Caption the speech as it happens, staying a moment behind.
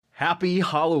Happy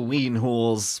Halloween,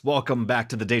 hools. Welcome back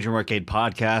to the Daydream Arcade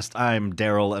podcast. I'm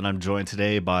Daryl, and I'm joined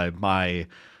today by my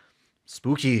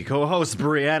spooky co-host,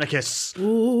 Briannicus.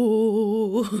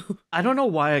 Ooh. I don't know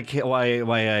why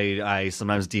I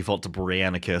sometimes default to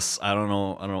Briannicus. I don't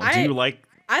know. Do you like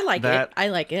I like that? it. I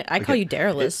like it. I call you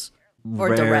Darylus. Or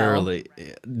Rarely.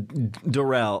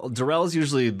 Darrell is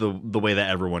usually the way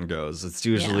that everyone goes. It's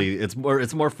usually it's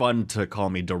more fun to call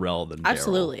me Darrell than Daryl.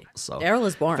 Absolutely. So Daryl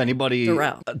is boring. if anybody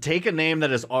Darrell. take a name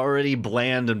that is already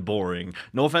bland and boring.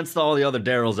 No offense to all the other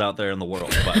Daryls out there in the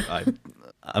world, but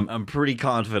I'm pretty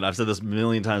confident. I've said this a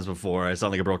million times before. I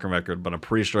sound like a broken record, but I'm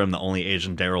pretty sure I'm the only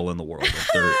Asian Daryl in the world.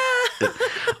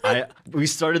 We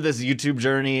started this YouTube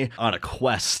journey on a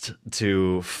quest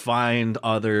to find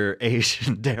other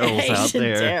Asian Daryls out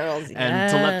there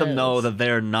and to let them know that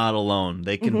they're not alone.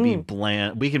 They can be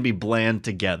bland. We can be bland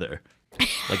together,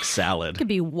 like salad. Could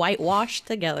be whitewashed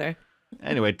together.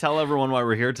 Anyway, tell everyone why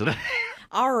we're here today.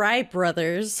 All right,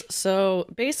 brothers. So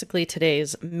basically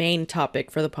today's main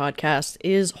topic for the podcast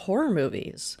is horror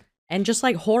movies and just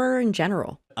like horror in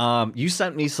general. You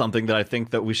sent me something that I think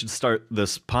that we should start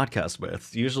this podcast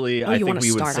with. Usually I think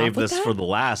we would save this for the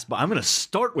last, but I'm going to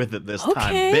start with it this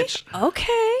time, bitch.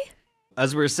 Okay.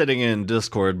 As we were sitting in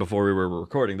Discord before we were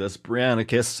recording this,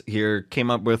 Briannicus here came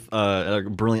up with a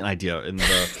brilliant idea in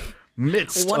the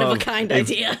midst One of a kind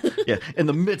idea. Yeah, in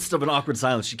the midst of an awkward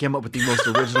silence, she came up with the most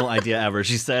original idea ever.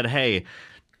 She said, "Hey,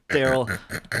 Daryl,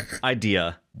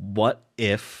 idea. What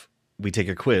if we take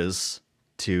a quiz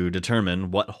to determine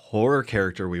what horror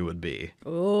character we would be?"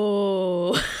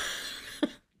 Oh.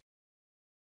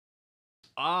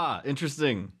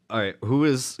 Interesting. All right, who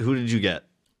did you get?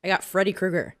 I got Freddy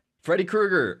Krueger. Freddy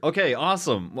Krueger. Okay,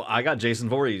 awesome. Well, I got Jason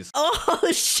Voorhees.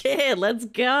 Oh, shit. Let's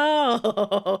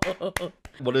go.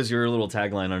 What is your little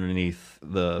tagline underneath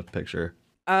the picture?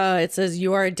 It says,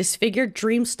 "You are a disfigured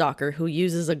dream stalker who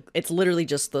uses it's literally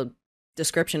just the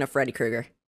description of Freddy Krueger.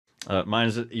 Mine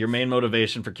is, "Your main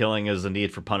motivation for killing is a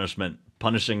need for punishment.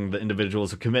 Punishing the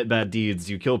individuals who commit bad deeds.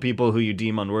 You kill people who you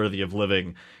deem unworthy of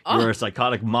living. You're a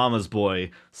psychotic mama's boy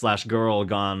 / girl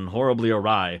gone horribly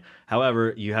awry.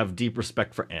 However, you have deep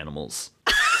respect for animals."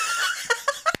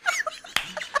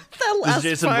 This is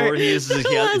Jason Voorhees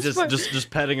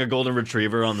just petting a golden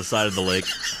retriever on the side of the lake.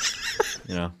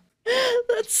 You know.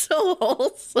 That's so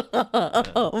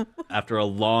wholesome. After a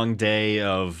long day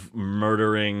of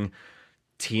murdering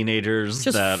teenagers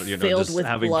just that just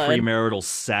having blood. premarital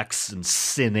sex and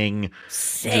sinning,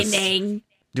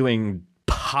 doing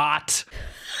pot.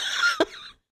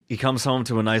 He comes home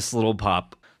to a nice little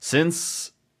pop.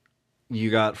 Since you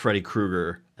got Freddy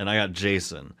Krueger and I got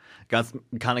Jason, got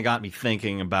me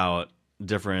thinking about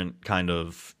different kind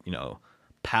of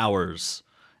powers,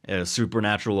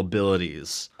 supernatural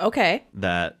abilities. Okay.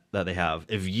 That they have.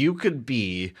 If you could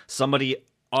be somebody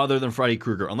other than Freddy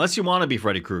Krueger, unless you want to be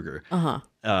Freddy Krueger,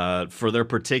 for their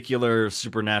particular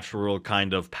supernatural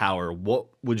kind of power, what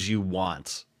would you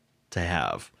want to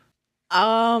have?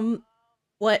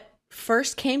 What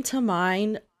first came to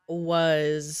mind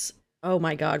was, oh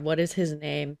my god, what is his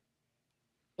name?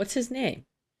 What's his name?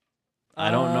 I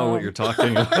don't know what you're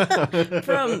talking about.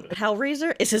 From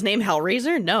Hellraiser? Is his name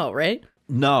Hellraiser? No, right?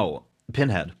 No,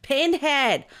 Pinhead.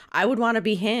 Pinhead. I would want to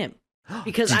be him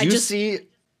because Did you see?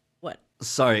 What?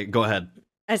 Sorry, go ahead.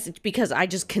 Because I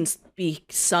just can be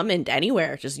summoned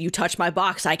anywhere. Just you touch my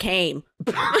box, I came.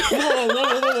 Whoa.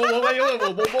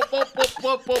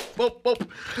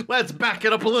 Let's back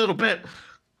it up a little bit.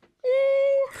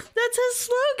 That's his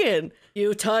slogan.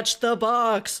 You touch the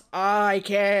box, I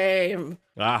came.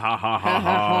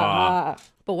 But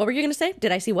what were you gonna say?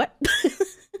 Did I see what?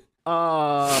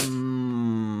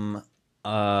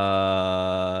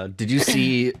 Did you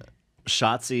see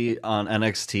Shotzi on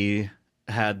NXT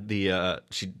had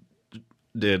she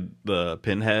did the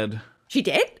Pinhead? She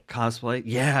did? Cosplay?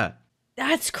 Yeah.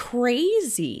 That's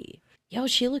crazy. Yo,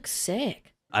 she looks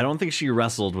sick. I don't think she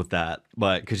wrestled with that,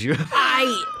 but could you?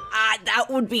 That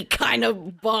would be kind of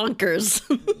bonkers.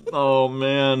 Oh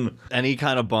man. Any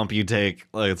kind of bump you take,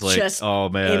 it's like, just oh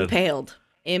man.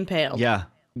 Impaled. Yeah.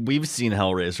 We've seen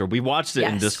Hellraiser. We watched it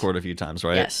in Discord a few times,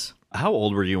 right? Yes. How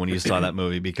old were you when you saw that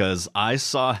movie? Because I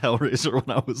saw Hellraiser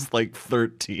when I was like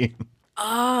 13.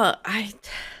 I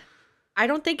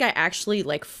don't think I actually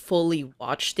fully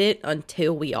watched it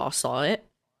until we all saw it.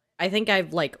 I think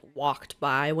I've walked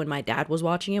by when my dad was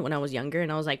watching it when I was younger,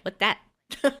 and I was like, "What that?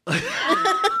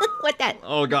 What that?"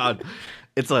 Oh God,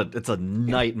 it's a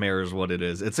nightmare, is what it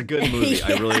is. It's a good movie.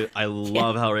 I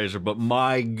love Hellraiser, but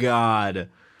my God,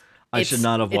 I should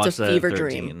not have watched that at 13.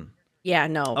 Dream. Yeah,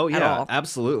 no. Oh yeah, at all.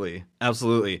 absolutely.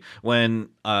 When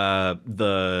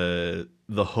the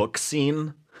hook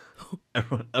scene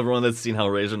Everyone that's seen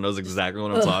Hellraiser knows exactly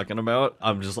what I'm talking about.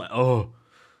 I'm just like, oh,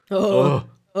 Oh.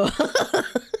 oh.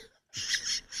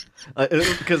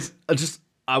 Because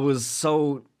I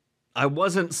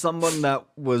wasn't someone that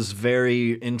was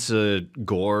very into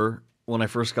gore when I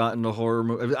first got into horror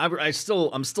movies.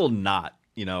 I'm still not,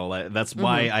 like, that's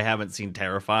why I haven't seen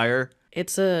Terrifier.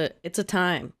 It's a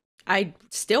time. I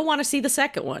still want to see the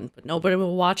second one, but nobody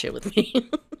will watch it with me.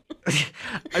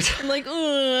 I'm like,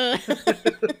 ugh.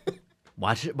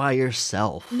 Watch it by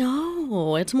yourself.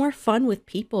 No, it's more fun with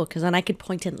people because then I can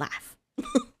point and laugh.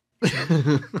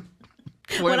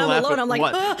 When I'm alone, I'm like,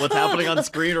 what's happening on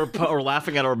screen, or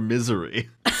laughing at our misery?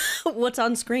 What's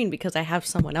on screen, because I have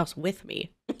someone else with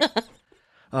me.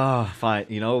 Oh, fine.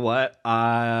 You know what?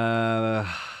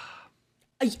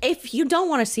 If you don't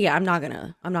want to see it, I'm not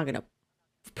gonna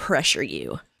pressure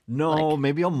you. No,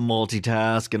 maybe I'll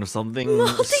multitask, and if something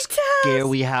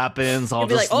scary happens, I'll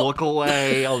just look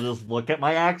away. I'll just look at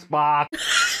my Xbox.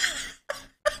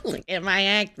 Look at my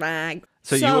Xbox.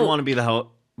 So you would want to be the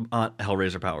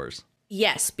Hellraiser powers?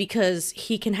 Yes, because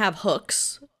he can have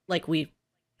hooks, like we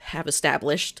have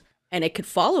established, and it could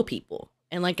follow people.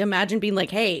 And like, imagine being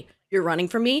like, "Hey, you're running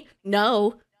from me?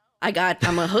 No, I'm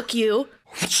gonna hook you."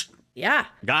 Yeah,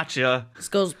 gotcha. This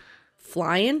goes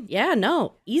flying. Yeah,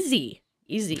 no, easy.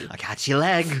 I got your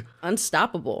leg.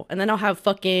 Unstoppable. And then I'll have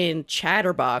fucking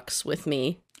Chatterbox with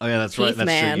me. Oh yeah, that's right. That's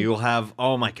Man. true. You'll have.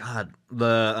 Oh my god,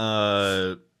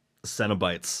 the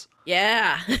Cenobites.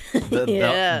 Yeah,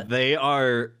 they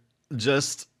are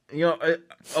just. A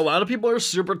lot of people are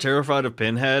super terrified of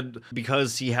Pinhead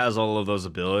because he has all of those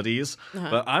abilities.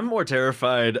 But I'm more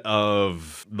terrified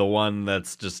of the one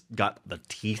that's just got the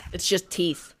teeth. It's just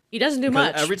teeth. He doesn't do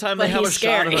much. Every time they have a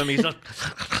shot of him, he's just...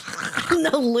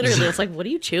 No, literally. It's like, what are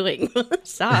you chewing?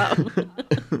 Stop.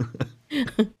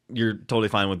 You're totally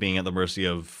fine with being at the mercy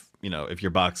of, if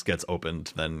your box gets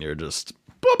opened, then you're just...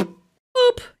 Boop!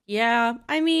 Boop! Yeah,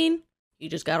 I mean, you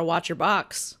just gotta watch your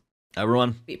box.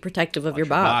 Everyone, be protective of your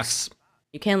box.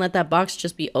 You can't let that box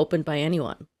just be opened by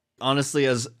anyone. Honestly,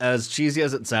 as cheesy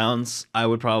as it sounds, I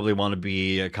would probably want to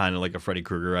be kind of like a Freddy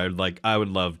Krueger. I would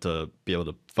love to be able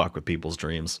to fuck with people's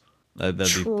dreams. I think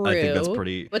that's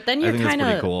pretty. But then you're kind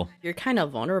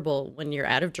of vulnerable when you're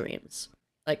out of dreams,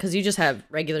 like because you just have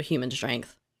regular human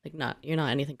strength. Like you're not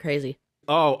anything crazy.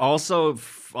 Oh, also,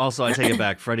 I take it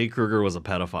back. Freddy Krueger was a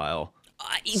pedophile.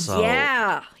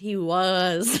 Yeah, he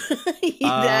was. That he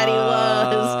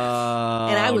was.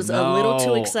 And I was a little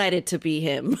too excited to be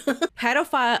him.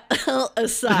 Pedophile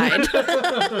aside.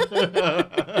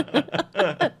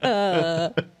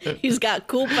 He's got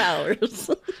cool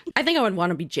powers. I think I would want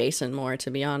to be Jason more,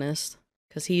 to be honest.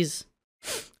 Because he's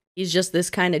just this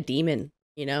kind of demon,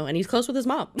 and he's close with his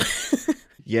mom.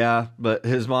 Yeah, but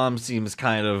his mom seems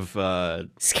kind of...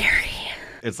 scary.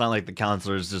 It's not like the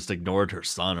counselors just ignored her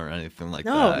son or anything like that.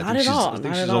 No, not at all. I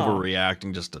think she's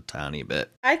overreacting just a tiny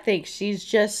bit. I think she's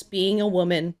just being a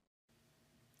woman.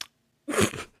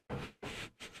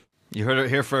 You heard it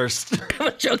here first. I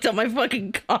choked on my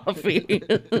fucking coffee.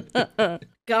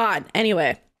 God.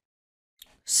 Anyway.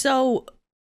 So,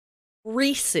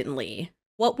 recently,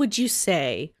 what would you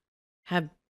say have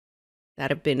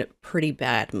been pretty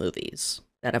bad movies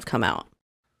that have come out?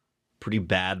 Pretty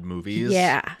bad movies?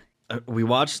 Yeah. We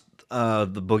watched The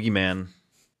Boogeyman.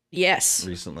 Yes.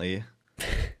 Recently.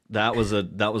 That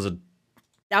wasn't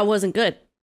good.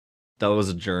 That was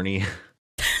a journey.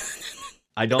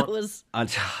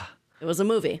 It was a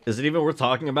movie. Is it even worth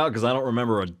talking about? Because I don't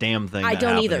remember a damn thing that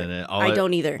happened in it. I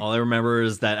don't either. All I remember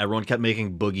is that everyone kept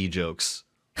making boogie jokes.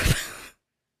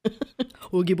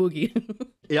 Oogie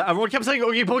boogie. Yeah, everyone kept saying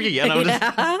oogie boogie, and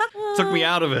it took me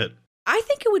out of it. I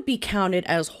think it would be counted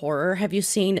as horror. Have you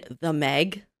seen The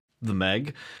Meg? The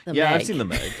Meg? I've seen The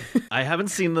Meg. I haven't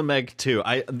seen The Meg 2.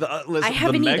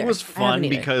 The Meg was fun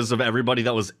because of everybody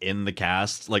that was in the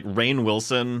cast. Like, Rainn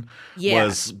Wilson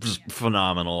was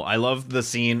phenomenal. I love the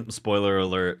scene, spoiler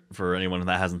alert for anyone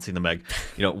that hasn't seen The Meg,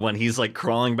 when he's like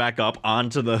crawling back up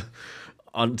onto the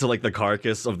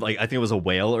carcass of, like, I think it was a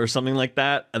whale or something like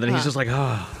that. And then he's just like,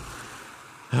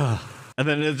 and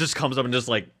then it just comes up and just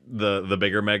like the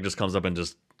bigger Meg just comes up and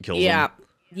just kills him.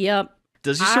 Yep.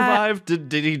 Does he survive?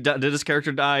 Did his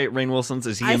character die? Rainn Wilson's?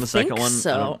 Is he in the second one?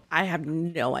 So I have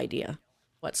no idea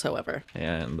whatsoever.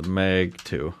 And The Meg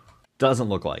 2 doesn't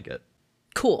look like it.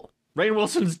 Cool. Rainn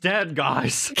Wilson's dead,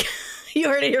 guys. You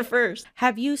heard it here first.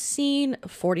 Have you seen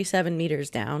 47 Meters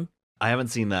Down? I haven't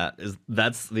seen that.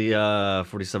 That's the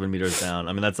 47 Meters Down.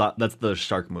 I mean, that's the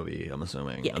shark movie, I'm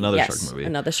assuming. Yeah, Another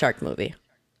shark movie.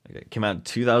 Okay, came out in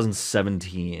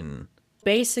 2017.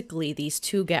 Basically, these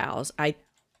two gals, I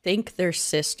think they're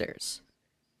sisters.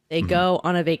 They go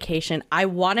on a vacation. I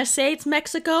want to say it's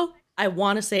Mexico.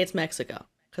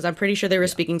 Because I'm pretty sure they were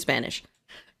speaking Spanish.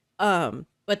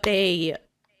 But they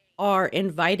are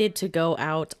invited to go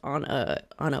out on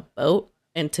a boat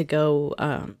and to go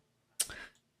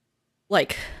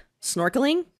like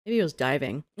snorkeling. Maybe it was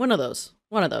diving. One of those.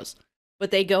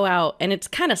 But they go out and it's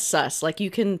kind of sus. Like you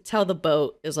can tell the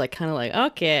boat is like kind of like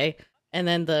okay, and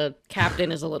then the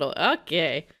captain is a little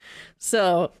okay.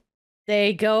 So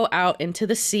they go out into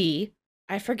the sea.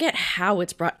 I forget how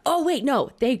it's brought. Oh wait,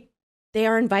 no, they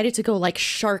are invited to go like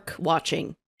shark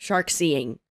watching, shark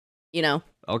seeing, you know.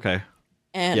 Okay.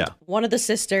 And one of the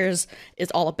sisters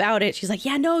is all about it. She's like,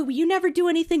 "Yeah, no, you never do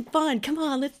anything fun. Come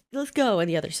on, let's go." And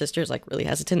the other sister's like really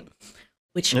hesitant,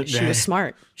 which she was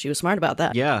smart. She was smart about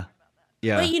that. Yeah.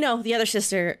 Yeah. But you know, the other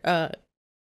sister,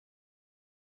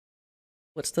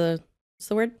 what's the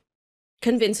word?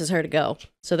 Convinces her to go.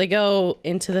 So they go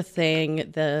into the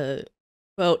thing. The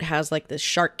boat has like this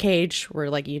shark cage where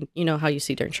like you know how you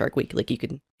see during Shark Week, like you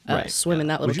can swim in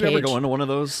that little cage. Would you ever go into one of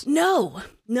those? No,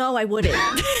 I wouldn't.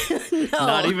 No.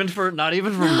 Not even for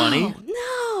money?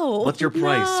 No. What's your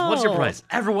price? No. What's your price?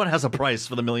 Everyone has a price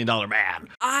for the $1 Million Man.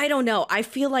 I don't know. I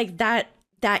feel like that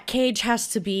cage has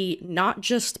to be not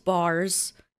just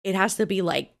bars. It has to be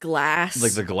like glass.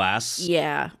 Like the glass?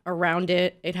 Yeah, around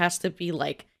it. It has to be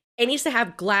like, it needs to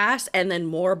have glass and then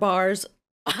more bars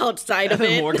outside of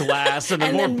it. More glass and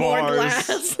then more bars. More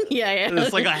glass. Yeah.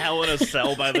 It's like a Hell in a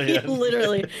Cell by the end.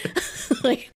 Literally.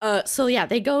 So yeah,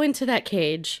 they go into that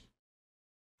cage.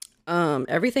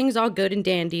 Everything's all good and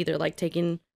dandy. They're like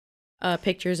taking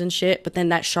pictures and shit, but then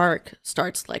that shark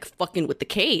starts like fucking with the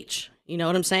cage. You know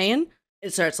what I'm saying?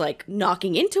 It starts like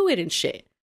knocking into it and shit.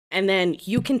 And then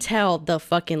you can tell the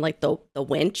fucking like the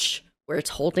winch where it's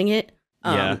holding it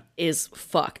is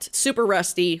fucked. Super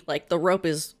rusty. Like the rope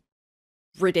is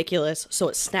ridiculous. So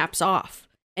it snaps off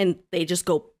and they just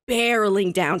go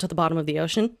barreling down to the bottom of the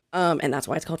ocean. And that's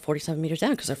why it's called 47 meters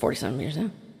down, because they're 47 meters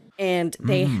down. And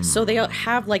they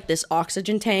have like this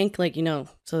oxygen tank, like, you know,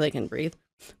 so they can breathe.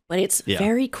 But it's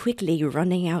very quickly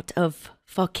running out of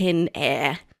fucking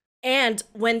air. And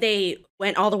when they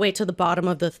went all the way to the bottom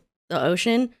of the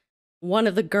ocean, one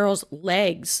of the girl's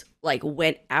legs like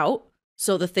went out.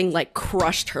 So the thing like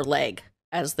crushed her leg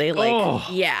as they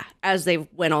as they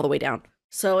went all the way down.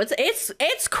 So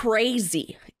it's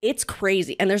crazy. It's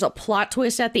crazy. And there's a plot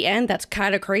twist at the end that's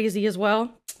kind of crazy as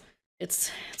well.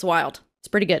 It's wild. It's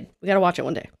pretty good. We got to watch it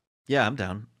one day. Yeah, I'm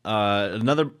down.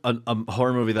 Another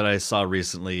horror movie that I saw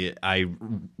recently, I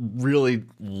really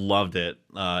loved it.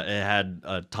 It had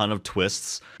a ton of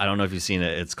twists. I don't know if you've seen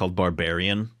it. It's called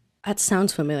Barbarian. That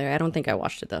sounds familiar. I don't think I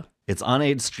watched it though. It's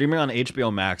streaming on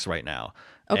HBO Max right now.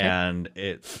 Okay. And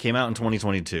it came out in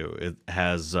 2022. It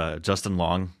has Justin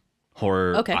Long,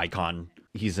 horror icon.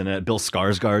 He's in it. Bill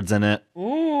Skarsgård's in it.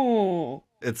 Ooh.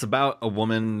 It's about a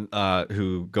woman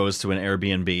who goes to an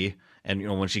Airbnb. And, you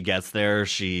know, when she gets there,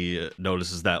 she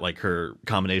notices that, like, her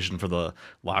combination for the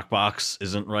lockbox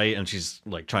isn't right. And she's,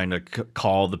 like, trying to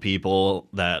call the people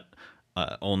that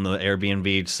own the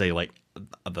Airbnb to say, like,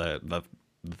 the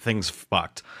thing's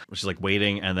fucked. She's, like,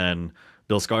 waiting. And then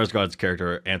Bill Skarsgård's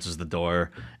character answers the door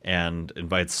and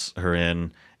invites her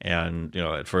in. And, you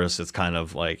know, at first it's kind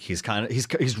of like he's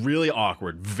really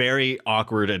awkward, very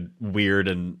awkward and weird.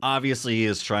 And obviously he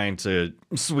is trying to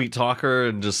sweet talk her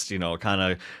and just, you know, kind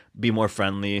of be more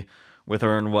friendly with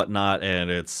her and whatnot.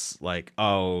 And it's like,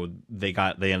 oh, they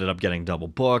ended up getting double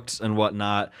booked and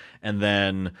whatnot. And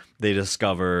then they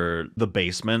discover the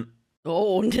basement.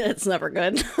 Oh, that's never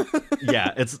good.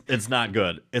 Yeah, it's not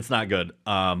good. It's not good.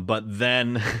 But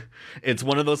then it's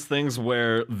one of those things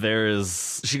where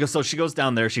she goes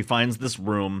down there, she finds this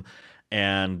room,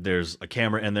 and there's a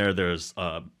camera in there, there's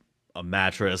a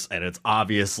mattress, and it's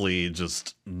obviously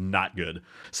just not good.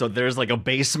 So there's like a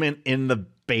basement in the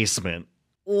basement.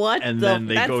 What? And then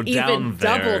they go down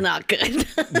there. Double not good.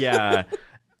 Yeah.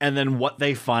 And then what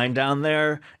they find down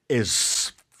there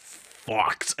is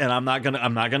fucked, and I'm not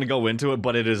gonna go into it,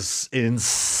 but it is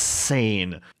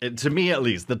insane. To me, at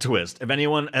least, the twist. If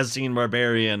anyone has seen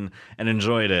Barbarian and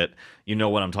enjoyed it, you know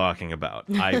what I'm talking about.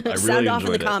 I really Sound off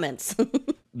enjoyed in the comments.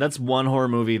 That's one horror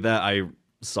movie that I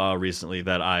saw recently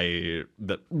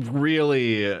that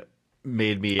really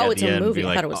made me. Oh, it's a movie.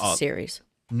 I thought it was a series.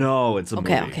 No, it's a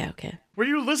movie. Okay. Were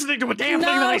you listening to a damn thing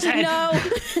that I said? No.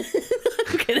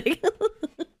 I'm kidding.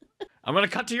 I'm going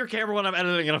to cut to your camera when I'm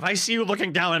editing, and if I see you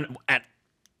looking down at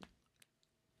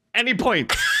any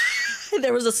point...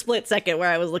 There was a split second where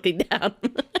I was looking down.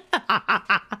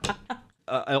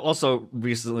 Also,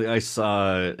 recently I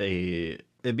saw it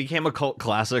became a cult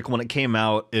classic. When it came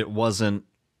out, it wasn't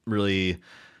really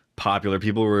popular.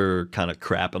 People were kind of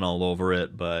crapping all over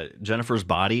it, but Jennifer's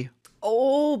Body.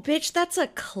 Oh, bitch, that's a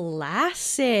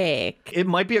classic. It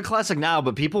might be a classic now,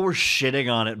 but people were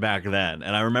shitting on it back then.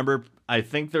 And I remember, I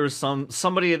think there was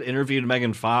somebody had interviewed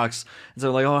Megan Fox, and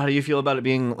so like, oh, how do you feel about it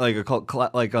being like a cult,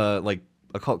 like a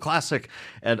cult classic?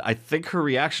 And I think her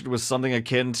reaction was something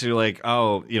akin to like,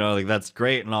 oh, you know, like that's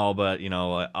great and all, but you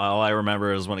know, all I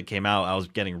remember is when it came out, I was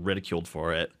getting ridiculed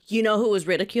for it. You know who was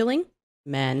ridiculing?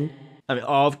 Men. I mean,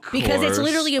 of course, because it's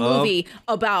literally a movie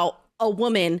about a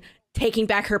woman taking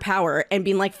back her power and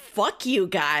being like, fuck you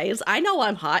guys. I know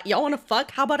I'm hot. Y'all want to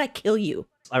fuck? How about I kill you?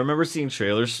 I remember seeing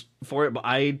trailers for it, but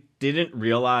I didn't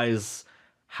realize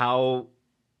how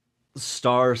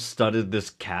star-studded this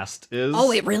cast is.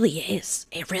 Oh, it really is.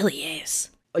 It really is.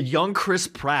 A young Chris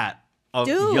Pratt.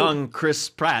 Young Chris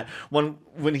Pratt. When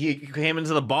he came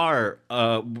into the bar,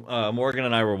 Morgan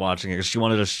and I were watching it because she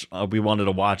wanted to. We wanted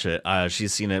to watch it.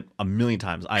 She's seen it a million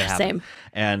times. I haven't. Same.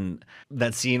 And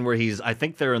that scene where I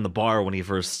think they're in the bar when he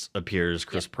first appears,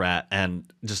 Chris Pratt, and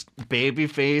just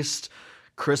baby-faced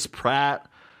Chris Pratt,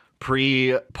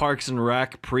 pre-Parks and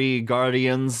Rec,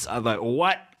 pre-Guardians. I was like,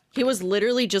 what? He was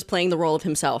literally just playing the role of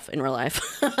himself in real life.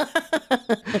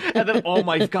 And then, oh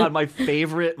my god, my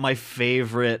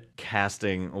favorite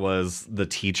casting was the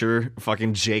teacher,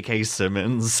 fucking J.K.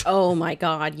 Simmons. Oh my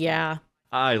god, yeah.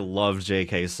 I love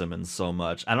J.K. Simmons so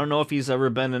much. I don't know if he's ever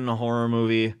been in a horror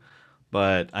movie,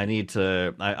 but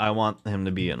I want him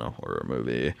to be in a horror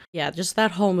movie. Yeah, just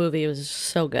that whole movie was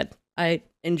so good. I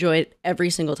enjoy it every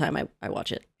single time I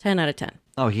watch it. 10 out of 10.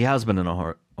 Oh, he has been in a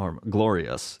horror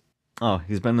Glorious. Oh,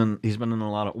 he's been in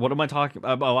a lot of. What am I talking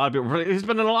about? A lot of people. He's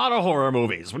been in a lot of horror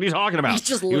movies. What are you talking about? He's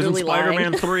just he was in literally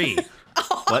Spider-Man lying. 3.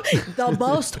 What? The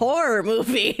most horror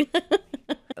movie.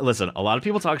 Listen, a lot of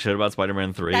people talk shit about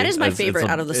Spider-Man 3. That is my favorite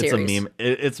out of the series.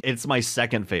 It's a meme. It's my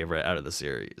second favorite out of the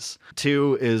series.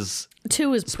 2 is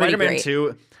Spider-Man pretty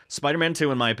great. Spider-Man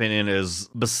 2, in my opinion, is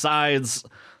besides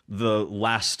the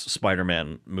last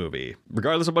Spider-Man movie.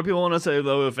 Regardless of what people want to say,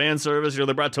 though, fan service,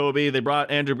 they brought Toby, they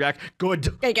brought Andrew back. Good.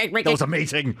 That was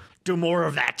amazing. Do more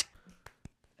of that.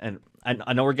 And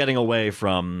I know we're getting away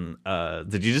from...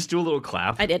 did you just do a little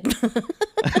clap? I did.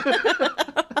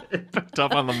 It picked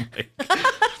up on the mic.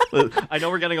 I know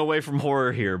we're getting away from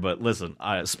horror here, but listen,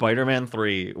 Spider-Man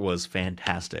 3 was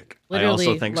fantastic. Literally I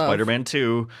also think Spider-Man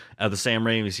 2, the Sam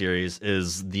Raimi series,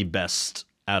 is the best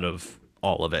out of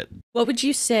all of it. What would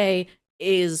you say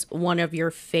is one of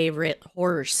your favorite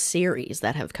horror series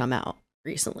that have come out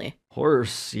recently? Horror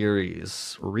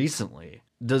series recently?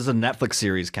 Does a Netflix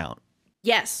series count?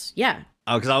 Yes. Yeah.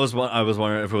 Because I was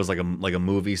wondering if it was like a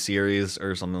movie series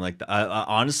or something like that. I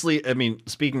honestly, I mean,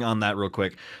 speaking on that real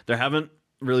quick, there haven't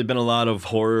really been a lot of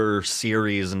horror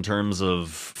series in terms of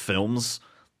films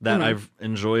that I've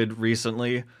enjoyed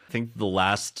recently. I think the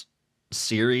last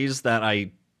series that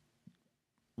I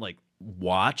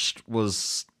watched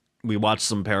was we watched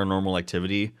some Paranormal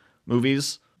Activity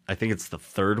movies. I think it's the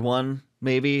third one,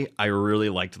 maybe. I really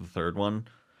liked the third one.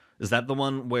 Is that the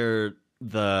one where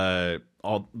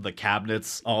all the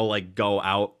cabinets all like go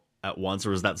out at once,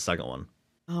 or is that the second one?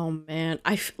 Oh man,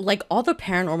 like all the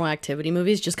Paranormal Activity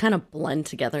movies just kind of blend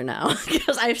together now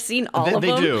because I've seen all of them.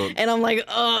 They do, and I'm like,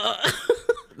 ugh.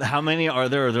 How many are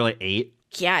there? Are there like 8?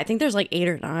 Yeah, I think there's like 8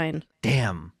 or 9.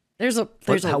 Damn. There's a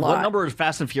lot. What number is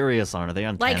Fast and Furious on? Are they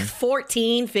on 10? Like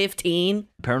 14, 15.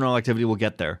 Paranormal Activity will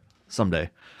get there someday.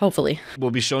 Hopefully.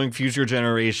 We'll be showing future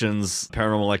generations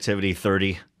Paranormal Activity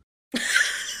 30.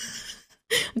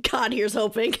 God, here's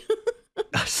hoping.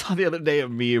 I saw the other day a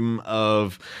meme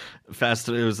of it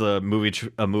was a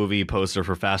movie poster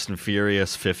for Fast and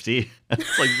Furious 50.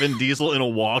 It's like Vin Diesel in a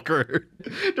walker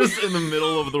just in the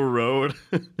middle of the road.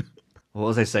 What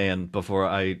was I saying before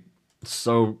I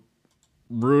so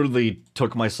rudely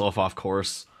took myself off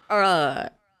course?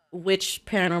 Which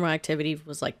Paranormal Activity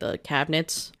was like the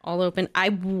cabinets all open?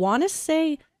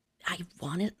 Actually,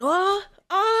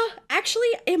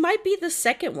 it might be the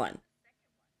second one.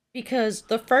 Because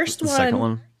the first one... The second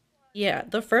one? Yeah,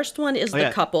 the first one is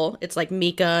the couple. It's like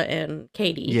Mika and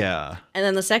Katie. Yeah. And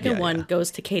then the second one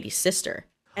goes to Katie's sister.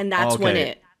 And that's when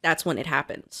it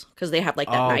happens. Because they have like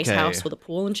that nice house with a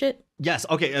pool and shit. Yes,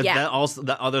 okay. Yeah.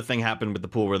 That other thing happened with the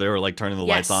pool where they were like turning the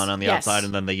lights on the outside,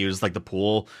 and then they used like the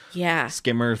pool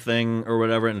skimmer thing or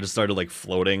whatever, and it just started like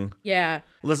floating. Yeah.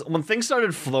 Listen, when things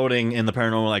started floating in the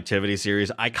Paranormal Activity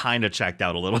series, I kind of checked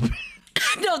out a little bit.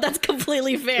 No, that's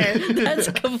completely fair. That's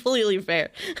completely fair.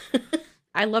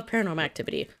 I love Paranormal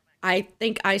Activity. I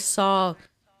think I saw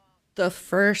the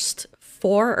first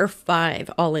 4 or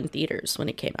 5 all in theaters when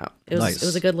it came out. It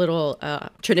was a good little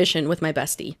tradition with my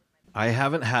bestie. I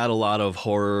haven't had a lot of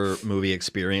horror movie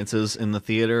experiences in the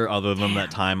theater other than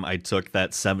that time I took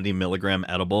that 70 milligram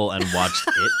edible and watched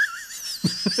it.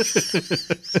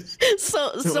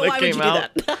 So why would you do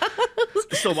that?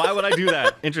 So why would I do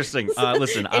that? Interesting.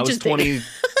 Listen, I was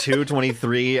 22,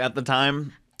 23 at the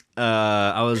time.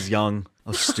 I was young. I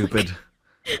was stupid.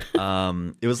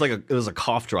 It was a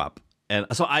cough drop. And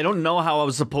so I don't know how I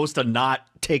was supposed to not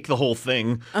take the whole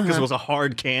thing because it was a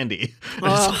hard candy.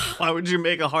 Why would you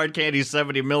make a hard candy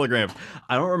 70 milligrams?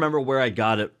 I don't remember where I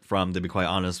got it from, to be quite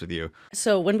honest with you.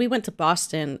 So when we went to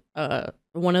Boston,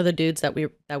 one of the dudes that we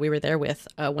were there with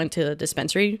went to a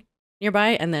dispensary nearby,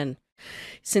 and then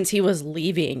since he was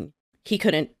leaving, he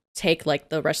couldn't take like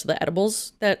the rest of the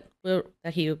edibles that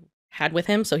he had with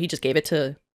him, so he just gave it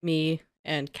to me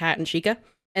and Kat and Shika.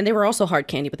 And they were also hard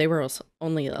candy, but they were also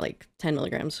only like 10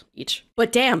 milligrams each.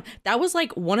 But damn, that was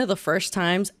like one of the first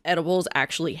times edibles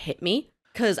actually hit me.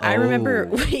 Because I remember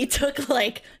we took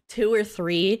like 2 or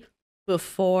 3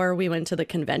 before we went to the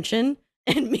convention.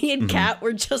 And me and Kat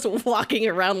were just walking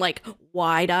around like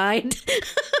wide-eyed,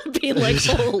 being like,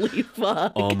 holy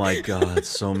fuck. Oh my god,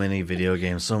 so many video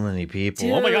games, so many people.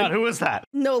 Dude. Oh my god, who is that?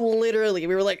 No, literally.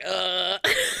 We were like,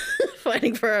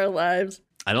 fighting for our lives.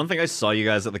 I don't think I saw you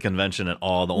guys at the convention at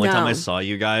all. The only time I saw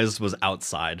you guys was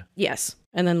outside. Yes.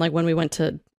 And then like when we went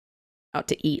out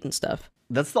to eat and stuff.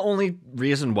 That's the only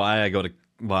reason why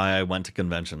I went to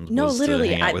conventions. No, literally.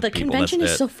 The people. convention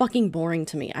is so fucking boring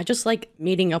to me. I just like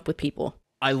meeting up with people.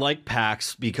 I like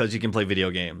PAX because you can play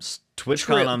video games.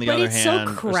 TwitchCon, on the other hand, so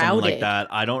or something like that,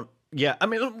 I don't. Yeah, I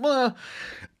mean, you know,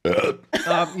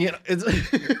 it's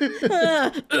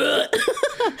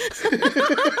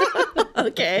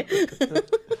okay.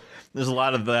 There's a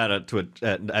lot of that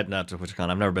at not TwitchCon.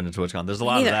 I've never been to TwitchCon. There's a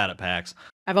lot of that at PAX.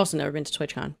 I've also never been to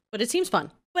TwitchCon, but it seems fun.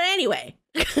 But anyway,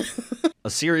 a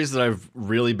series that I've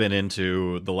really been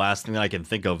into, the last thing that I can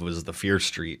think of was the Fear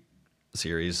Street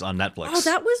series on Netflix. Oh,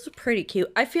 that was pretty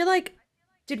cute. I feel like,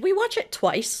 did we watch it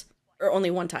twice or only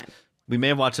one time? We may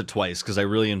have watched it twice because I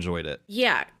really enjoyed it.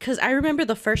 Yeah, because I remember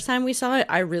the first time we saw it,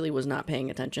 I really was not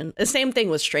paying attention. The same thing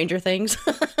with Stranger Things.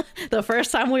 The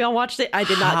first time we all watched it, I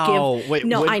did not give... Wait,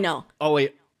 I know. Oh,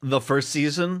 wait. The first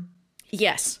season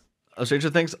Yes. of Stranger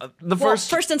Things?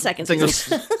 First and second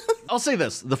season. I'll say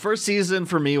this. The first season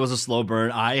for me was a slow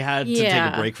burn. I had to take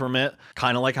a break from it.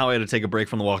 Kind of like how I had to take a break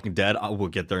from The Walking Dead. We'll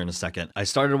get there in a second. I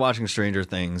started watching Stranger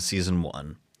Things season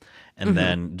 1. And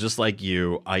then, just like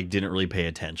you, I didn't really pay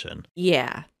attention.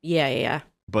 Yeah.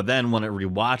 But then when I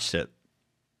rewatched it,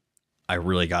 I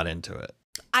really got into it.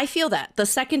 I feel that. The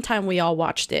second time we all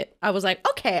watched it, I was like,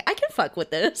 okay, I can fuck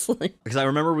with this. Because I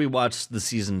remember we watched the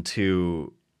season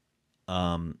 2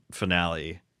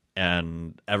 finale,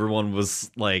 and everyone was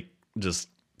like just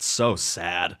so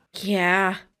sad.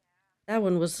 Yeah. That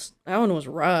one was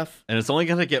rough. And it's only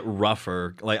gonna get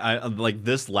rougher. Like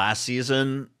this last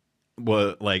season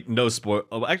was like no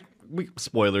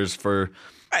spoilers for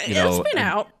It's been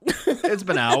out. It's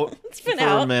been out. It's been for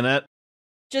out a minute.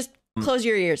 Just close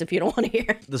your ears if you don't want to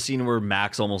hear. The scene where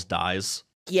Max almost dies.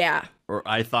 Yeah. Or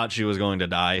I thought she was going to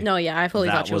die. No, yeah, I fully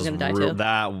thought she was going to die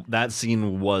too. That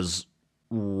scene was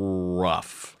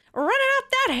rough. Running up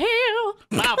that hill.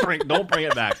 Don't bring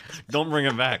it back. Don't bring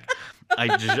it back.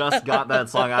 I just got that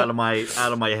song out of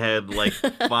my head like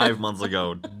 5 months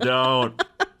ago. Don't.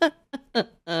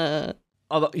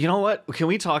 Although, you know what? Can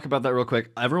we talk about that real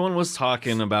quick? Everyone was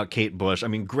talking about Kate Bush. I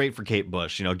mean, great for Kate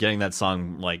Bush, getting that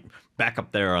song like back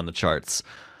up there on the charts.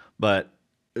 But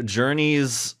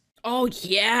Journey's... Oh,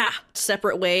 yeah.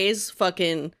 Separate Ways.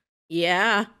 Fucking,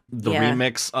 yeah. The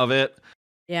remix of it.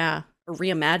 Yeah. Or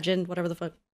reimagined, whatever the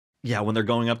fuck. Yeah, when they're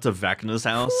going up to Vecna's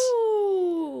house.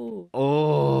 Ooh.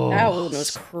 Oh. That one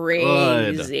was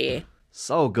crazy. Good.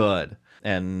 So good.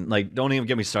 And like, don't even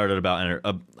get me started about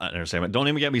entertainment. Don't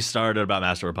even get me started about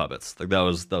Master of Puppets. Like that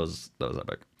was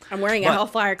epic. I'm wearing a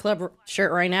Hellfire Club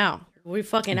shirt right now. We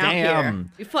fucking out here.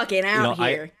 We fucking out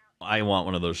here. I want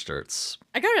one of those shirts.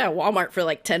 I got it at Walmart for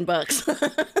like $10.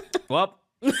 Well,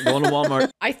 going to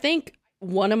Walmart. I think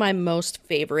one of my most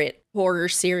favorite horror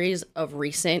series of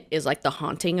recent is like the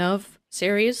Haunting of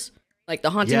series. Like the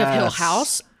Haunting of Hill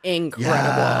House. Incredible.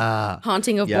 Yeah.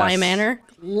 Haunting of Bly Manor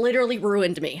literally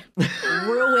ruined me.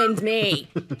 Ruined me.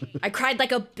 I cried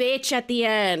like a bitch at the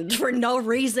end for no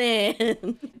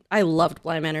reason. I loved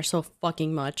Bly Manor so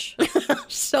fucking much.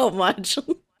 So much.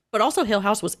 But also Hill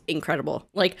House was incredible.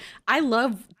 Like, I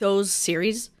love those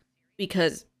series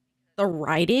because the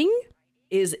writing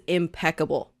is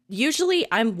impeccable. Usually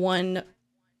I'm one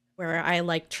where I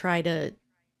like try to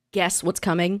guess what's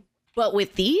coming. But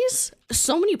with these,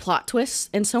 so many plot twists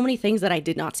and so many things that I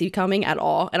did not see coming at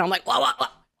all. And I'm like,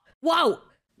 whoa.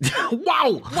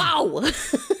 Wow! Wow.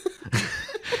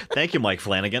 Thank you, Mike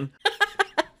Flanagan.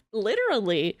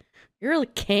 Literally. You're a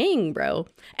king, bro.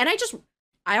 And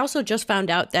I also just found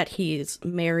out that he's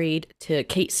married to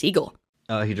Kate Siegel.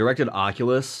 He directed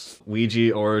Oculus,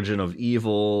 Ouija, Origin of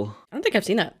Evil. I don't think I've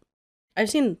seen that. I've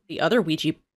seen the other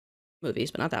Ouija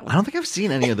movies, but not that I one. don't think I've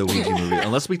seen any of the Ouija movies,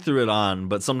 unless we threw it on,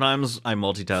 but sometimes I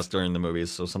multitask during the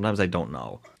movies, so sometimes I don't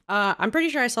know. I'm pretty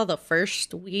sure I saw the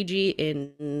first Ouija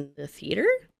in the theater.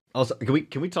 Also,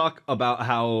 can we talk about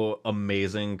how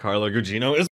amazing Carla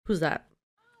Gugino is? Who's that?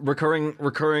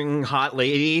 Recurring hot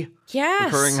lady.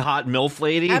 Yes. Recurring hot MILF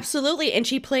lady. Absolutely. And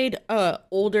she played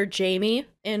older Jamie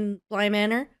in Bly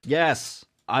Manor. Yes.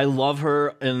 I love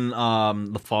her in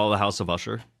The Fall of the House of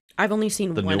Usher. I've only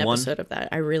seen The one new one? episode of that.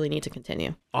 I really need to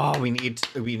continue. Oh, we need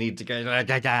to get. I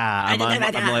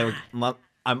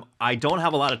don't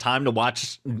have a lot of time to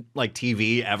watch like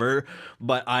TV ever,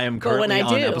 but I am But when currently I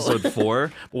on do. episode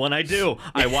 4. But when I do,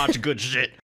 I watch good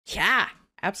shit. Yeah,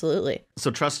 absolutely.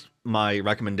 So trust my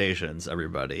recommendations,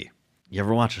 everybody. You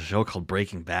ever watch a show called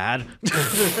Breaking Bad?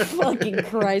 Fucking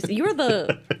Christ. You were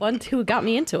the one who got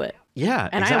me into it. Yeah,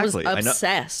 And exactly. I was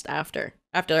obsessed after.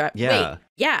 Yeah. Wait,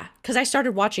 yeah, because I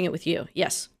started watching it with you.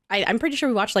 Yes. I'm pretty sure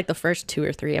we watched like the first 2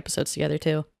 or 3 episodes together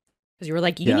too. Because you were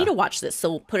like, you need to watch this, so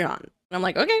we'll put it on. And I'm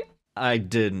like, okay. I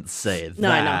didn't say that. No,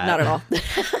 I know, not at all.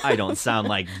 I don't sound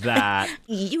like that.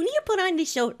 You need to put on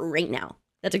this show right now.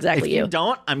 That's If exactly you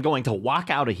don't, I'm going to walk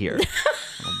out of here.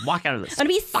 I'm gonna walk out of this. I'm gonna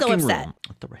be so fucking upset. room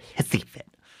with the hissy fit.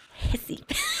 Hissy.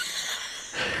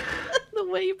 The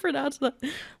way you pronounce that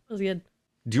was good.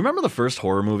 Do you remember the first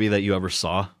horror movie that you ever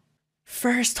saw?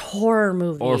 First horror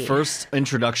movie. Or first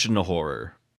introduction to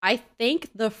horror? I think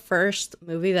the first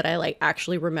movie that I like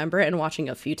actually remember and watching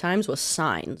a few times was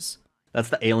Signs. That's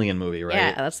the Alien movie, right?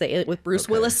 Yeah, that's with Bruce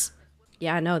Willis.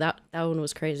 Yeah, no, that one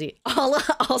was crazy.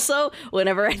 Also,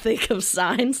 whenever I think of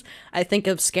Signs, I think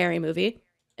of Scary Movie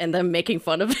and them making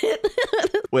fun of it.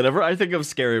 Whenever I think of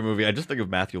scary movie, I just think of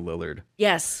Matthew Lillard.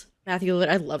 Yes, Matthew Lillard.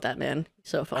 I love that man. He's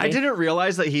so funny. I didn't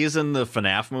realize that he's in the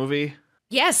FNAF movie.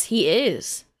 Yes, he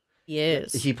is. He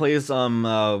is. He plays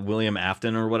William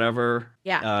Afton or whatever.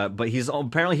 Yeah. But he's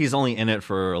only in it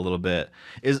for a little bit.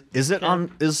 Is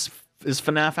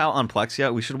FNAF out on Plex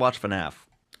yet? We should watch FNAF.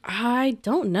 I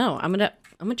don't know. I'm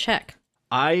gonna check.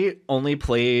 I only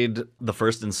played the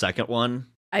first and second one.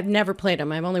 I've never played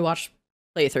him. I've only watched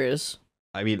playthroughs.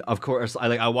 I mean, of course,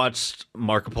 I watched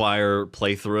Markiplier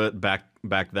play through it back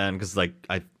then because when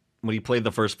he played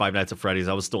the first Five Nights at Freddy's,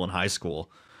 I was still in high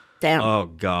school. Damn. Oh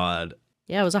God.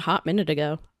 Yeah, it was a hot minute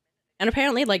ago. And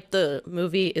apparently, like, the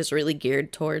movie is really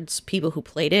geared towards people who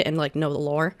played it and, like, know the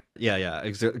lore. Yeah,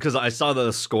 because I saw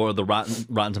the score, the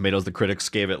Rotten Tomatoes, the critics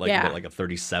gave it, like, a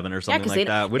 37 or something like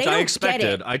that, which I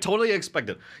expected. I totally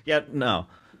expected. Yeah, no.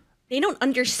 They don't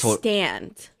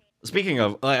understand. Speaking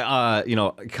of,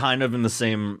 kind of in the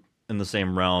same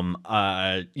realm,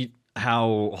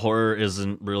 how horror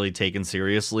isn't really taken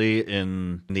seriously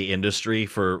in the industry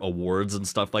for awards and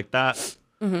stuff like that.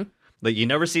 Mm-hmm. Like, you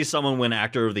never see someone win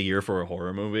Actor of the Year for a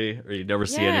horror movie, or you never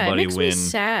see anybody it makes win. Me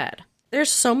sad.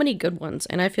 There's so many good ones,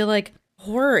 and I feel like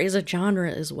horror is a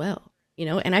genre as well,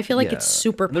 and I feel like it's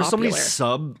super popular. There's so many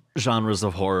sub-genres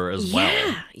of horror as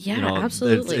well. Yeah,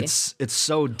 absolutely. It's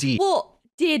so deep. Well,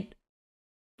 didn't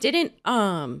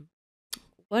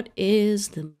what is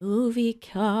the movie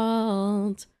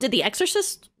called? Did The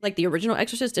Exorcist, like the original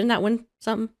Exorcist, didn't that win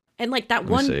something? And like that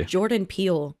one Jordan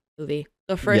Peele movie,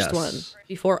 the first one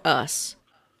before Us.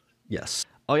 Yes.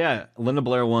 Oh yeah, Linda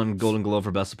Blair won Golden Globe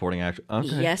for Best Supporting Actress.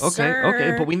 Okay. Yes, okay, sir.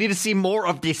 Okay, but we need to see more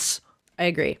of this. I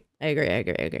agree.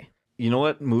 You know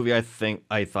what movie I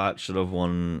thought should have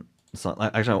won?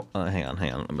 Actually,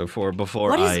 hang on. Before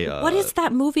what is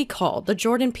that movie called? The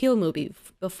Jordan Peele movie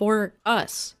before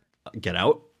Us. Get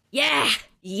Out.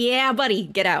 Yeah, buddy,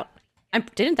 Get Out.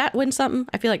 Didn't that win something?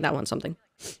 I feel like that won something.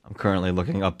 I'm currently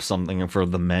looking up something for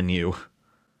The Menu.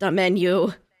 The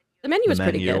Menu was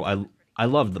pretty good. I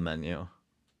loved The Menu.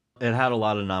 It had a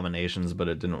lot of nominations, but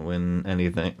it didn't win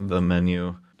anything. The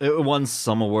Menu. It won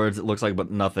some awards, it looks like, but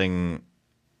nothing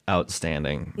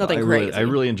outstanding. Nothing crazy. I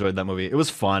really enjoyed that movie. It was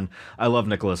fun. I love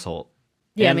Nicholas Hoult.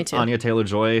 Yeah, and me too. Anya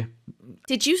Taylor-Joy.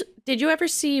 Did you ever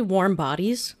see Warm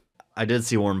Bodies? I did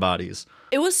see Warm Bodies.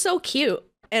 It was so cute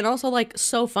and also like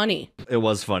so funny. It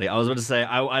was funny. I was about to say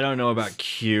I don't know about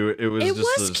cute. It was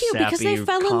just cute sappy because they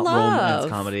fell in love. Romance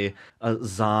comedy. A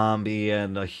zombie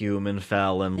and a human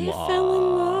fell in love. They fell in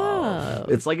love.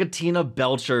 It's like a Tina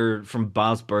Belcher from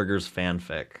Bob's Burgers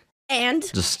fanfic. And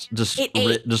just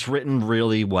written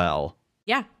really well.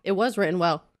 Yeah, it was written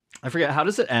well. I forget, how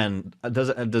does it end? Does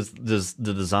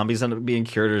the zombies end up being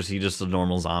cured, or is he just a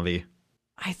normal zombie?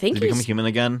 I think Did he become human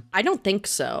again? I don't think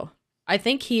so. I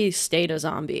think he stayed a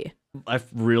zombie. I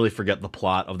really forget the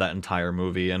plot of that entire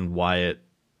movie and why it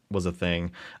was a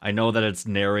thing. I know that it's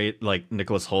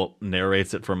Nicholas Hoult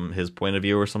narrates it from his point of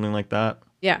view or something like that.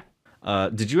 Yeah.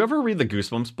 Did you ever read the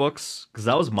Goosebumps books? Because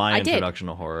that was my introduction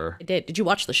to horror. I did. Did you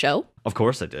watch the show? Of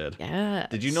course I did. Yeah.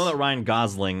 Did you know that Ryan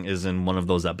Gosling is in one of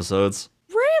those episodes?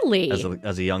 Really?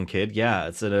 As a young kid? Yeah,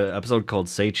 it's in an episode called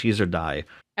Say Cheese or Die.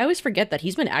 I always forget that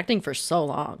he's been acting for so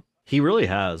long. He really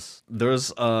has.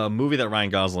 There's a movie that Ryan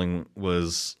Gosling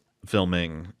was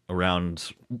filming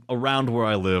around where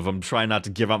I live. I'm trying not to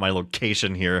give out my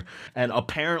location here. And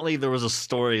apparently there was a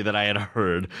story that I had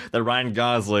heard that Ryan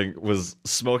Gosling was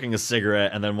smoking a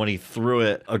cigarette, and then when he threw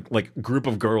it, a group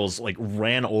of girls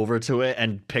ran over to it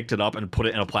and picked it up and put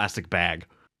it in a plastic bag.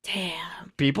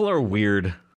 Damn. People are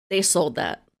weird. They sold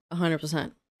that.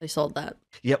 100%. They sold that.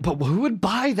 Yeah, but who would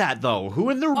buy that though?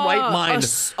 Who in their right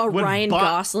mind? A Ryan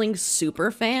Gosling super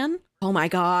fan? Oh my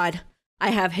god. I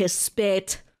have his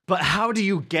spit. But how do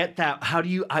you get that? How do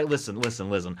you... listen.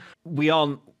 We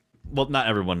all... Well, not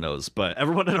everyone knows, but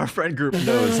everyone in our friend group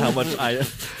knows how much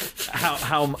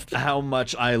how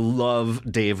much I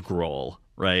love Dave Grohl,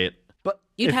 right? But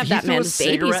you'd have that man's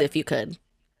babies if you could.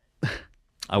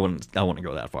 I wouldn't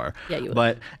go that far. Yeah, you would.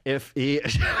 But if he...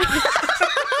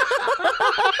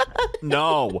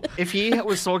 No. If he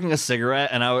was smoking a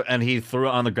cigarette and he threw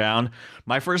it on the ground,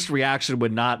 my first reaction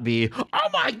would not be, "Oh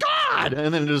my god!"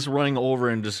 and then just running over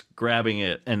and just grabbing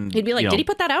it. And he'd be like, "Did he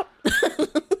put that out?"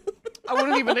 I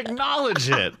wouldn't even acknowledge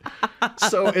it.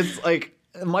 So it's like,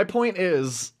 my point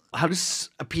is, how does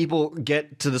people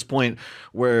get to this point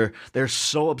where they're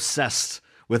so obsessed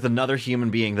with another human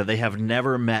being that they have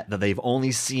never met, that they've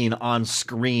only seen on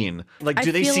screen?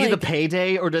 Do they see the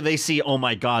payday, or do they see, oh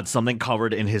my god, something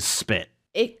covered in his spit?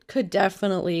 It could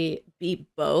definitely be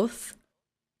both,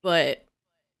 but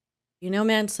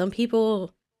man, some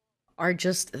people are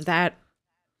just that,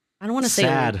 I don't want to say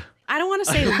sad. I don't want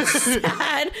to say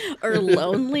sad or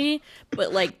lonely,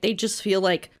 but they just feel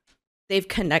like they've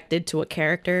connected to a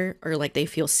character, or they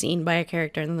feel seen by a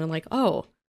character, and they're like, oh,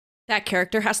 that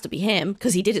character has to be him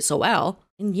because he did it so well.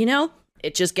 And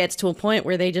it just gets to a point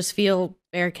where they just feel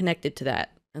very connected to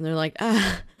that. And they're like,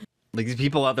 these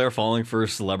people out there falling for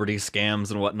celebrity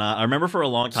scams and whatnot. I remember for a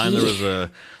long time there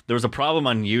was a problem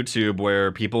on YouTube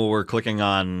where people were clicking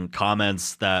on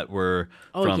comments that were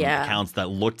from accounts that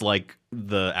looked like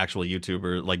the actual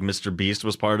YouTuber. Like Mr. Beast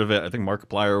was part of it. I think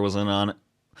Markiplier was in on it.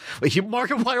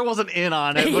 Markiplier wasn't in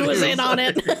on it. He was in on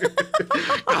it.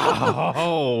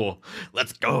 Oh,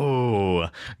 let's go.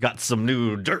 Got some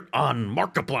new dirt on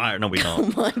Markiplier. No, we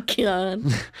don't. Oh my god.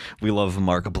 We love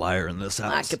Markiplier in this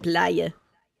house.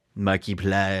 Markiplier.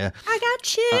 I got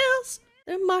chills.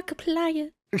 They're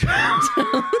Markiplier.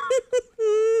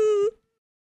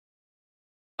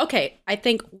 Okay, I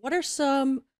think, what are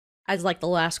some, as the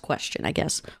last question, I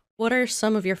guess, what are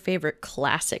some of your favorite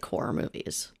classic horror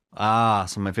movies? Some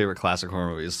of my favorite classic horror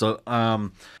movies. So,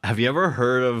 have you ever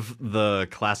heard of the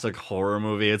classic horror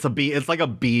movie? It's like a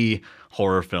B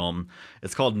horror film.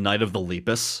 It's called Night of the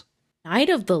Lepus. Night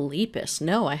of the Lepus?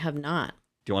 No, I have not.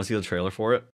 Do you want to see the trailer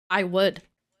for it? I would.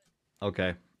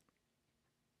 Okay.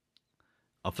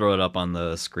 I'll throw it up on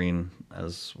the screen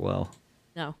as well.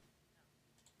 No.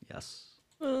 Yes.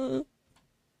 Night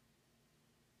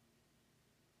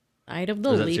of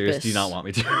the Is that Lepus. serious? Do you not want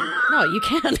me to? No, you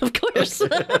can, of course.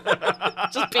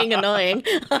 Just being annoying.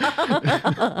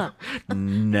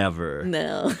 Never.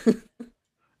 No.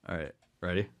 All right.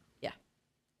 Ready? Yeah.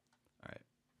 All right.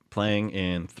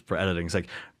 Playing for editing. It's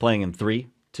playing in 3,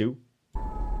 2.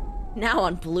 Now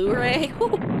on Blu-ray?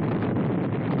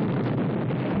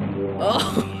 Oh.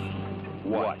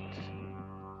 What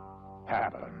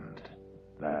happened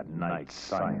that night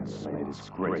science made its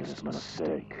greatest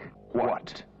mistake?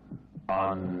 What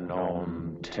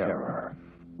unknown terror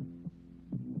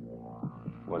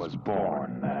was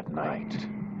born that night?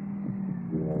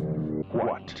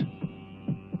 What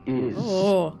is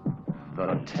the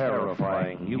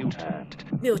terrifying mutant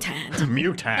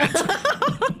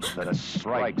that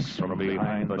strikes from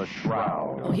behind the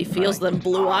shroud? Oh, he feels them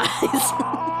blue eyes.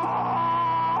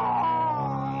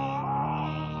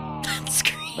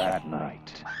 That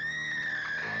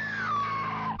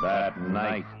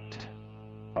night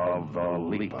of the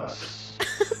Lepus.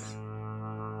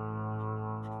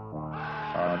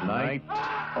 A night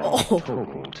of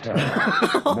total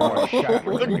terror. More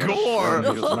shattering. The gore.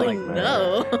 Oh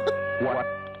no. What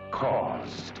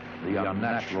caused the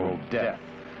unnatural death,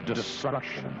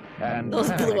 destruction, and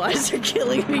those blue eyes are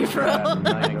killing me, bro. That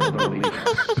night of the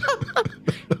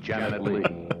Lepus. Janet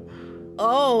Leigh.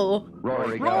 Oh,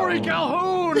 Rory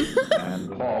Calhoun!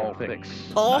 and Paul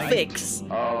Fix. Paul Knight Fix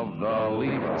of the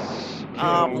Lepus.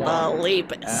 of Kill the one,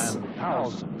 Lepus. and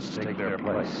thousands take their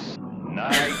place.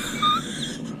 Knight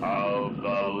of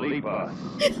the Lepus.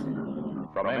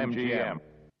 From MGM.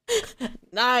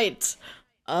 Knight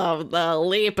of the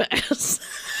Lepus.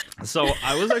 So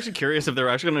I was actually curious if they're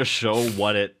actually going to show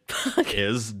what it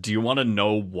is. Do you want to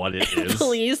know what it is?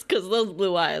 Please, because those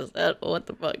blue eyes. What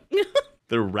the fuck?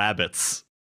 They're rabbits.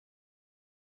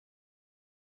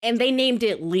 And they named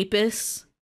it Lepus,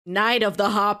 Knight of the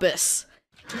Hoppus.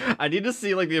 I need to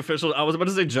see like the official. I was about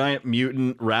to say giant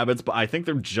mutant rabbits, but I think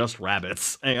they're just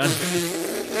rabbits. Hang on.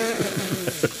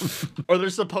 Or they're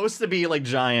supposed to be like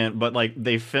giant, but like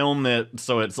they film it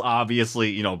so it's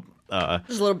obviously, you know,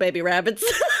 Just little baby rabbits.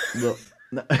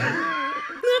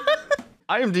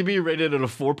 IMDb rated it a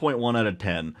 4.1 out of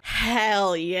 10.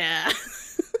 Hell yeah.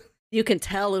 You can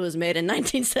tell it was made in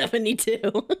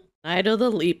 1972. Night of the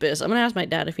Lepus. I'm gonna ask my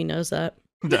dad if he knows that.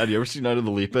 Dad, you ever seen Night of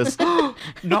the Lepus?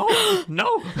 No.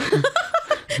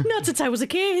 Not since I was a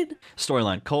kid.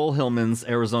 Storyline: Cole Hillman's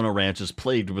Arizona ranch is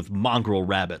plagued with mongrel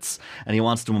rabbits, and he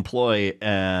wants to employ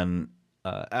an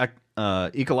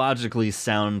ecologically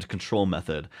sound control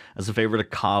method. As a favor to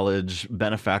college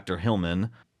benefactor Hillman,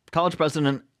 college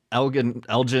president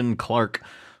Elgin Clark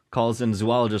calls in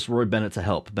zoologist Roy Bennett to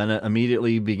help. Bennett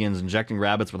immediately begins injecting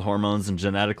rabbits with hormones and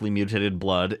genetically mutated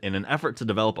blood in an effort to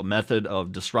develop a method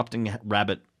of disrupting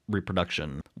rabbit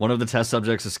reproduction. One of the test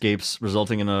subjects escapes,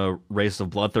 resulting in a race of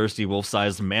bloodthirsty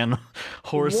wolf-sized man,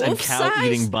 horse, and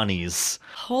cow-eating bunnies.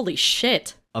 Holy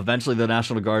shit. Eventually, the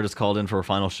National Guard is called in for a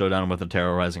final showdown with the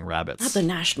terrorizing rabbits. Not the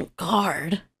National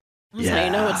Guard. That's how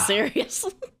you know it's serious.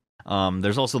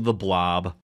 There's also The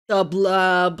Blob. The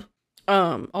Blob.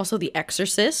 Also The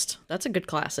Exorcist. That's a good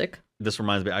classic. This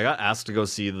reminds me, I got asked to go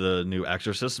see the new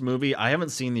Exorcist movie. I haven't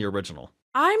seen the original.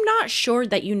 I'm not sure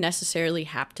that you necessarily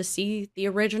have to see the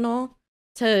original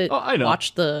to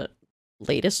watch the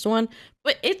latest one,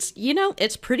 but it's, you know,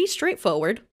 it's pretty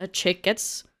straightforward. A chick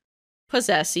gets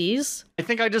possesses. I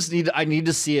think I need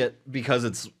to see it because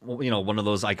it's, you know, one of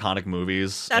those iconic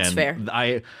movies. That's fair.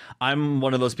 I'm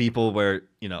one of those people where,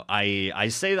 you know, I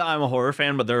say that I'm a horror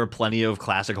fan, but there are plenty of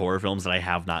classic horror films that I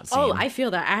have not seen. Oh, I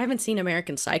feel that. I haven't seen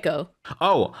American Psycho.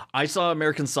 Oh, I saw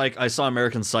American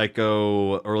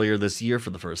Psycho earlier this year for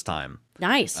the first time.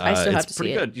 Nice. I still have to see it.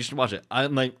 It's pretty good. You should watch it. I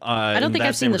don't think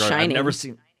I've seen The Shining.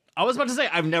 I was about to say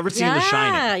I've never seen The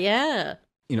Shining. Yeah.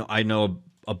 You know, I know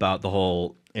about the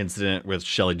whole incident with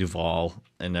Shelley Duvall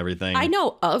and everything. I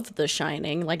know of The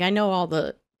Shining. Like, I know all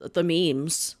the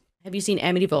memes. Have you seen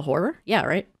Amityville Horror? Yeah,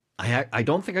 right? I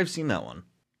don't think I've seen that one.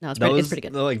 No, it's pretty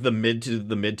good. Like the mid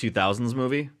 2000s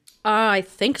movie? I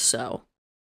think so.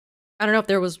 I don't know if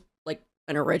there was like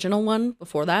an original one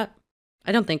before that.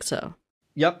 I don't think so.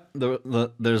 Yep. There's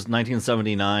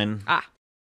 1979.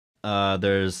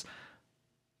 There's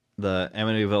the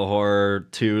Amityville Horror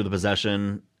 2, The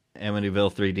Possession,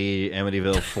 Amityville 3D,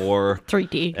 Amityville 4,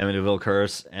 3D, Amityville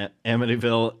Curse,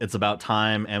 Amityville It's About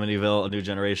Time, Amityville A New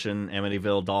Generation,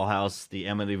 Amityville Dollhouse, the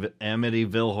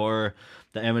Amityville Horror,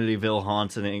 the Amityville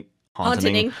Haunting,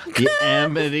 the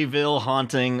Amityville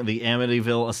Haunting, the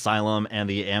Amityville Asylum, and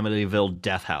the Amityville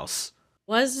Death House.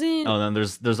 Wasn't? Oh, then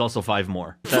there's also 5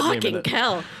 more. Fucking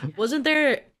hell! Wasn't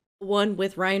there one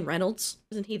with Ryan Reynolds?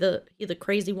 Isn't he the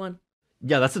crazy one?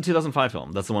 Yeah, that's the 2005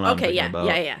 film. That's the one I'm thinking about.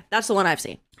 Yeah. That's the one I've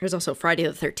seen. There's also Friday the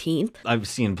 13th. I've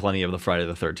seen plenty of the Friday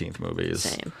the 13th movies.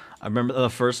 Same. I remember the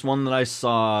first one that I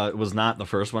saw was not the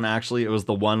first one, actually. It was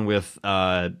the one with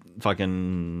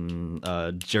fucking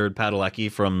Jared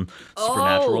Padalecki from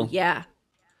Supernatural. Oh, yeah.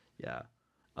 Yeah.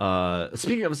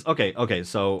 Speaking of... Okay,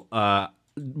 so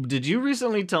did you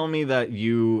recently tell me that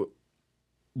you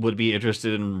would be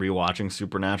interested in rewatching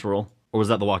Supernatural? Or was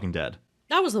that The Walking Dead?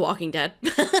 That was The Walking Dead.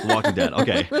 The Walking Dead,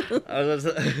 okay.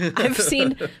 I've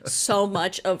seen so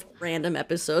much of random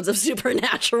episodes of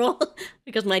Supernatural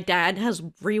because my dad has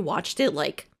rewatched it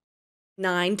like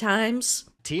 9 times.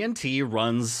 TNT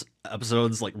runs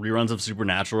episodes, like reruns of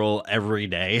Supernatural every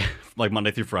day, like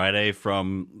Monday through Friday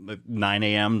from 9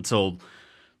 a.m. till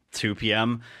 2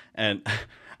 p.m. And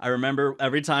I remember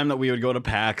every time that we would go to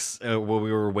PAX while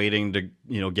we were waiting to,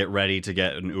 you know, get ready to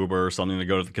get an Uber or something to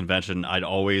go to the convention, I'd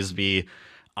always be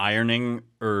ironing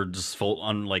or just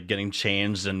like getting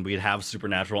changed, and we'd have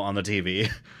Supernatural on the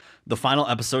TV. The final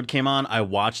episode came on. I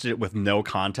watched it with no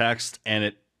context,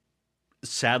 and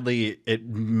sadly it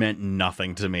meant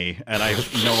nothing to me. And I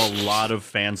know a lot of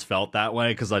fans felt that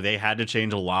way because they had to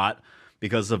change a lot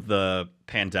because of the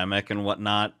pandemic and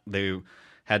whatnot. They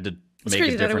had to make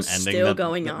a different ending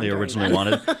that they originally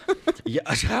wanted.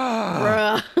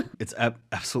 Yeah, It's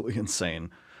absolutely insane.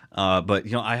 But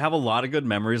you know, I have a lot of good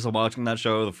memories of watching that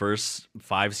show. The first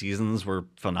 5 seasons were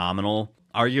phenomenal.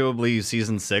 Arguably,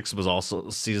 season 6,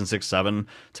 7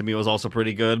 to me was also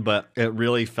pretty good, but it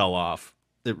really fell off.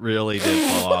 It really did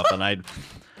fall off, and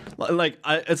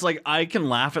it's like I can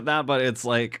laugh at that, but it's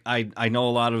like I know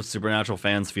a lot of Supernatural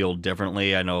fans feel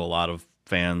differently. I know a lot of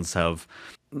fans have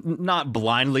not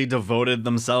blindly devoted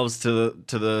themselves to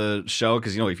the show,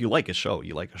 because you know, if you like a show,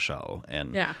 you like a show,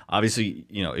 and obviously,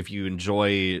 you know, if you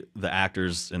enjoy the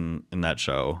actors in that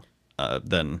show,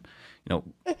 then you know,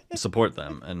 support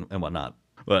them and whatnot.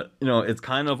 But you know, it's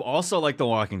kind of also like The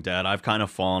Walking Dead. I've kind of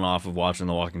fallen off of watching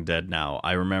The Walking Dead now.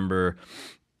 I remember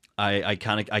I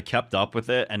kept up with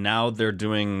it, and now they're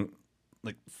doing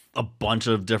like a bunch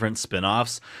of different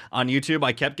spin-offs on YouTube.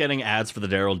 I kept getting ads for the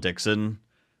Daryl Dixon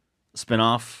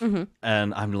spin-off,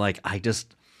 and I'm like, I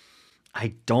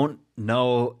don't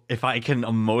know if I can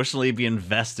emotionally be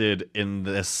invested in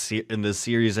this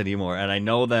series anymore. And I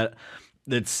know that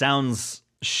it sounds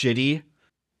shitty,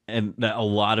 and that a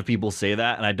lot of people say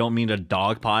that, and I don't mean to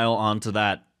dogpile onto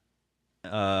that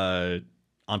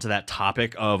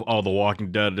topic of, oh, The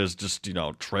Walking Dead is just, you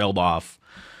know, trailed off,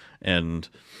 and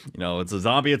you know, it's a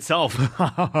zombie itself.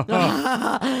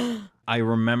 I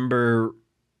remember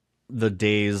the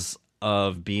days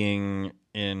of being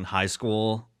in high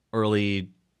school, early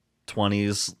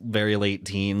 20s, very late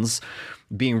teens,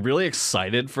 being really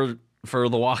excited for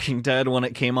The Walking Dead when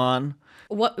it came on.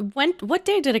 What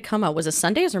day did it come out? Was it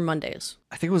Sundays or Mondays?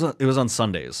 I think it was on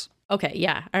Sundays. Okay,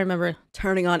 yeah. I remember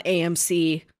turning on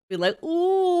AMC, be like,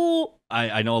 ooh.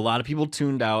 I know a lot of people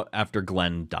tuned out after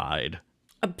Glenn died.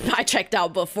 I checked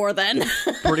out before then.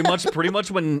 pretty much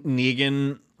when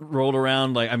Negan rolled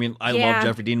around. Like, I mean, I love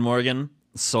Jeffrey Dean Morgan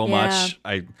so much.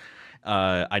 I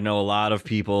know a lot of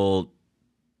people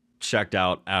checked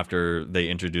out after they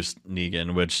introduced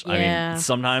Negan, which I mean,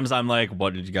 sometimes I'm like,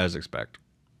 what did you guys expect?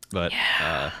 But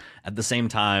at the same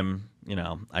time, you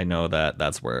know, I know that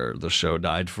that's where the show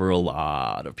died for a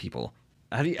lot of people.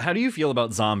 How do you feel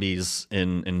about zombies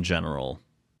in general?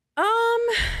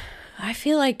 I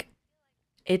feel like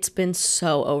it's been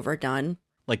so overdone.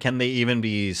 Like, can they even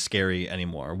be scary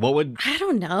anymore? I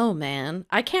don't know, man.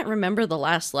 I can't remember the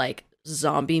last like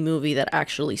zombie movie that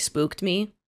actually spooked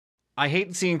me. I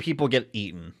hate seeing people get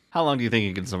eaten. How long do you think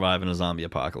you can survive in a zombie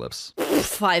apocalypse?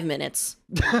 5 minutes.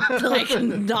 Like,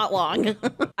 not long.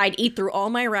 I'd eat through all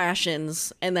my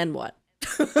rations, and then what?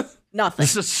 Nothing.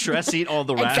 Just stress eat all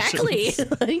the rations.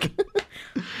 Exactly.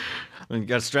 You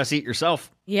gotta stress eat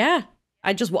yourself. Yeah.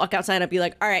 I'd just walk outside and I'd be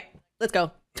like, all right, let's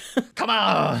go. Come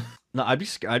on. No,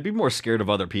 I'd be more scared of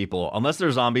other people. Unless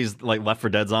there's zombies, like Left 4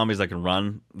 Dead zombies that can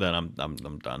run, then I'm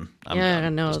done. I'm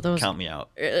done. No, just those count me out.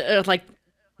 Like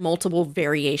multiple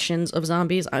variations of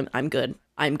zombies. I'm good.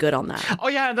 I'm good on that. Oh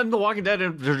yeah, and then The Walking Dead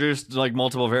introduced like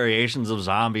multiple variations of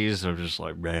zombies. I'm just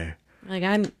like, bleh. Like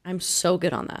I'm so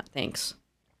good on that. Thanks.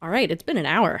 All right, it's been an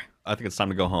hour. I think it's time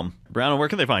to go home. Brown, where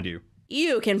can they find you?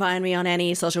 You can find me on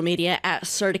any social media at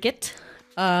Certicate.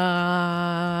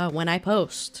 When I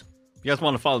post. If you guys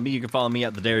want to follow me, you can follow me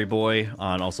at The Dairy Boy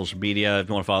on all social media. If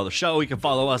you want to follow the show, you can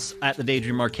follow us at The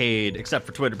Daydream Arcade, except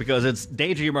for Twitter, because it's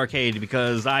Daydream Arcade,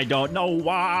 because I don't know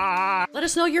why. Let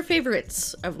us know your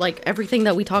favorites of like everything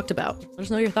that we talked about. Let us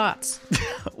know your thoughts.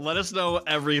 Let us know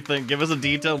everything. Give us a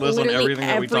detailed list on everything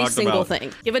that we talked about. Every single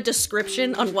thing. Give a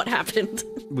description on what happened.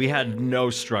 We had no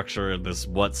structure in this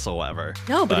whatsoever.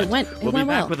 No, but it went We'll be back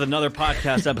well. with another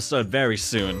podcast episode very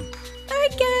soon. Bye,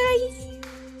 guys.